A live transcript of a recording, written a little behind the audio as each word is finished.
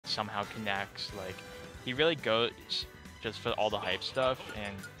somehow connects. Like, he really goes just for all the hype stuff,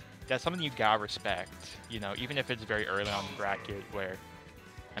 and that's something you gotta respect. You know, even if it's very early on in the bracket, where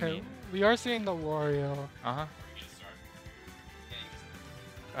I Okay, mean, we are seeing the Wario. All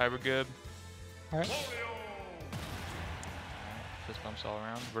right, we're good. All right. Fist bumps all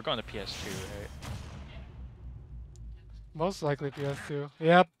around. We're going to PS2, right? Most likely PS2.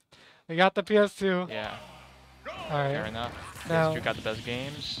 Yep, we got the PS2. Yeah. All right. Fair enough. Now, PS2 got the best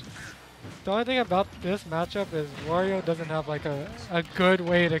games. the only thing about this matchup is Wario doesn't have like a good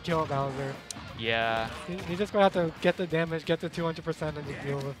way to kill Bowser. Yeah. He's just gonna have to get the damage, get the 200%, and just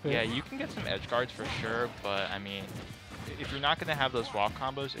deal with it. Yeah, you can get some edge guards for sure, but I mean, if you're not going to have those wall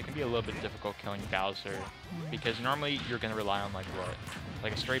combos, it can be a little bit difficult killing Bowser, because normally you're going to rely on like what?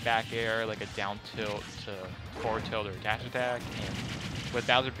 Like a straight back air, like a down tilt to forward tilt or dash attack, and with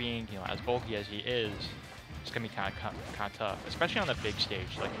Bowser being, you know, as bulky as he is, it's going to be kind of tough, especially on a big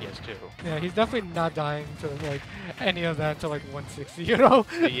stage like PS2. Yeah, he's definitely not dying to like any of that to like 160, you know?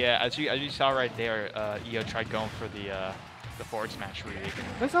 But yeah, as you saw right there, EO tried going for the forward smash read.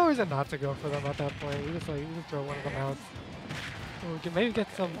 There's no reason not to go for them at that point. You just throw one of them out. We can maybe get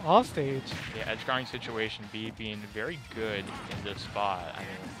some off stage. Yeah, edge guarding situation, being very good in this spot. I mean,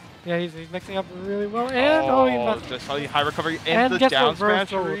 yeah, he's mixing up really well, and he messed. just high recovery and the gets down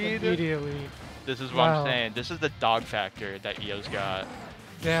smash reversal read. immediately. This is what I'm saying. This is the dog factor that EO's got.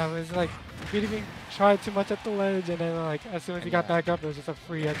 Yeah, it's like BeatyBean tried too much at the ledge, and then like as soon as he got back up, it was just a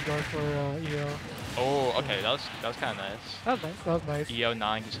free edge guard for EO. Oh, okay, that was kind of nice. That was nice. That was nice. EO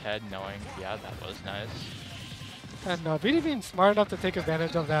nodding his head, knowing, yeah, that was nice. And BeatyBean's smart enough to take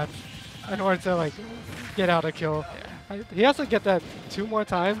advantage of that in order to like get out a kill. Yeah. He has to get that 2 more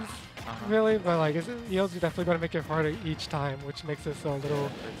times, really, but like EO's definitely going to make it harder each time, which makes this a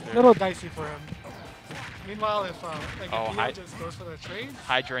little dicey for him. Meanwhile, if like EO just goes for the trade,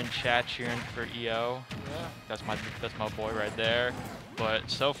 Hydra in chat cheering for EO. Yeah. That's my boy right there.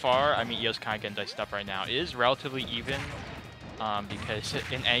 But so far, I mean, EO's kind of getting diced up right now. It is relatively even, because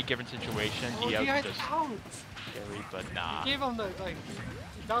in any given situation, EO just carry, but nah. He gave him the like.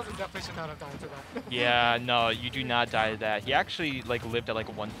 Bowser definitely should not have died to that. Yeah, no, you do not die to that. He actually like lived at like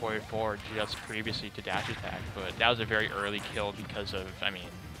 144 just previously to dash attack, but that was a very early kill because of, I mean,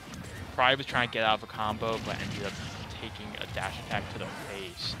 probably was trying to get out of a combo, but ended up taking a dash attack to the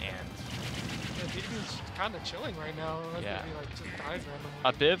face, and BeatyBean's kind of chilling right now. Yeah. He, like, just dies randomly.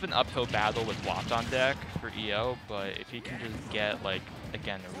 A bit of an uphill battle with Waft on deck for EO, but if he can just get like,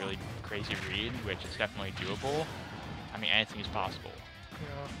 again, a really crazy read, which is definitely doable, I mean, anything is possible.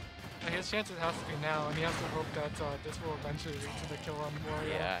 Yeah. And his chances has to be now, and he has to hope that this will eventually lead to the kill on Wario.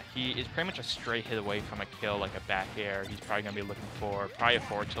 Yeah, he is pretty much a straight hit away from a kill, like a back air. He's probably going to be looking for probably a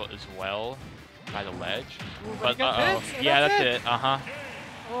forward tilt as well by the ledge. Ooh, but uh-oh. Yeah, that's it. Uh-huh.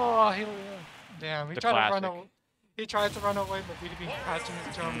 Oh, damn. He The tried classic. to run away. He tried to run away, but BeatyBean catching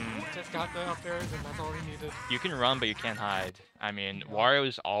his jump. Just got the up airs, and that's all he needed. You can run, but you can't hide. I mean, Wario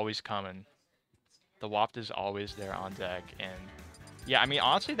is always coming. The Waft is always there on deck, and yeah, I mean,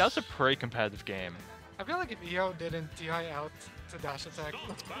 honestly, that was a pretty competitive game. I feel like if EO didn't DI out to dash attack,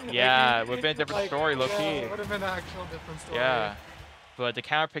 Yeah, it would have been a different like, story, low-key. Yeah, it would have been an actual different story. Yeah, but the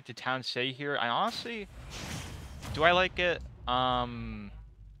counter pick to Town City here, I honestly, do I like it?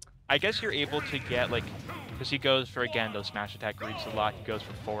 I guess you're able to get, like, because he goes for, again, those smash attack reads a lot, he goes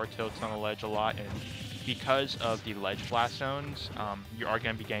for forward tilts on the ledge a lot, and because of the ledge blast zones, you are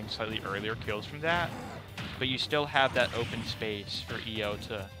going to be getting slightly earlier kills from that, but you still have that open space for EO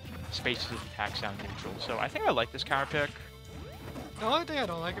to space his attacks down neutral. So I think I like this counter pick. The only thing I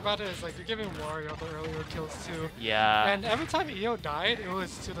don't like about it is like you're giving Wario the earlier kills too. Yeah. And every time EO died, it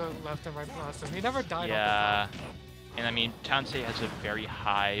was to the left and right blast zone. He never died Yeah. on the top. And I mean, Town City has a very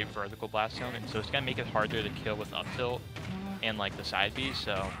high vertical blast zone, and so it's gonna make it harder to kill with up tilt and like the side B.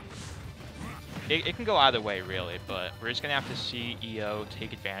 So it can go either way really, but we're just gonna have to see EO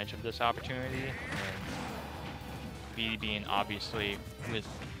take advantage of this opportunity. And BeatyBean, obviously, with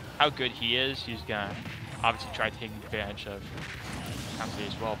how good he is, he's gonna obviously try taking advantage of Town City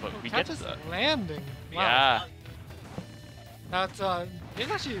as well. But we get Catches the landing. Wow. yeah. That's he's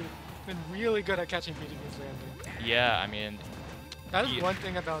actually been really good at catching BeatyBean's landing. Yeah, I mean, that is one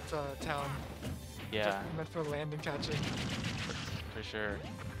thing about Town. Yeah. Just meant for landing catching. For sure.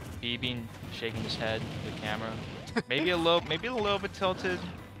 BeatyBean shaking his head to the camera. Maybe a little bit tilted,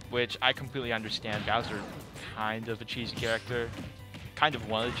 which I completely understand. Bowser kind of a cheesy character. Kind of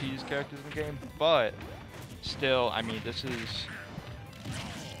one of the cheesiest characters in the game, but still, I mean, this is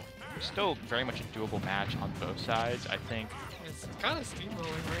still very much a doable match on both sides. I think He's kind of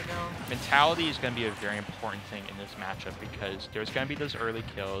steamrolling right now. Mentality is going to be a very important thing in this matchup because there's going to be those early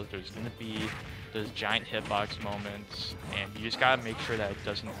kills, there's going to be those giant hitbox moments, and you just got to make sure that it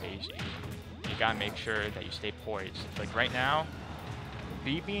doesn't phase you. You got to make sure that you stay poised. Like right now,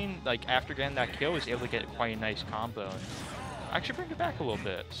 BeatyBean, like after getting that kill, was able to get quite a nice combo and actually bring it back a little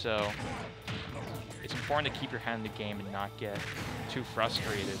bit. So it's important to keep your head in the game and not get too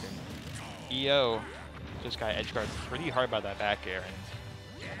frustrated. And EO just got edge guard pretty hard by that back air,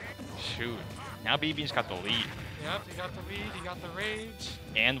 and shoot, now BeatyBean's got the lead. Yep, he got the lead, he got the rage.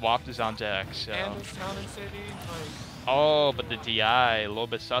 And Waft is on deck, so. And this town and city, like. Oh, but the DI, a little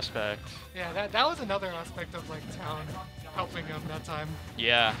bit suspect. Yeah, that was another aspect of like town helping him that time.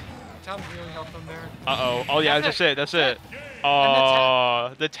 Yeah. Town really helped him there. Uh-oh. Oh yeah, that's it. That's it.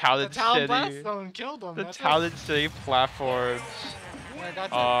 Oh, the Talented City. The Town Blast Zone killed him. The Talented City platforms. Yeah,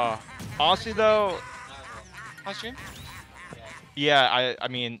 that's it. Honestly though. How's stream? Yeah, I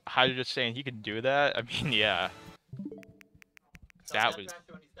mean, Hydra just saying he can do that. I mean, yeah. That was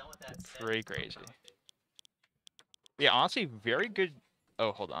pretty crazy. Yeah, honestly, very good.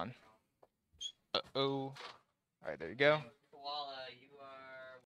 Oh, hold on. Uh-oh. All right, there you go.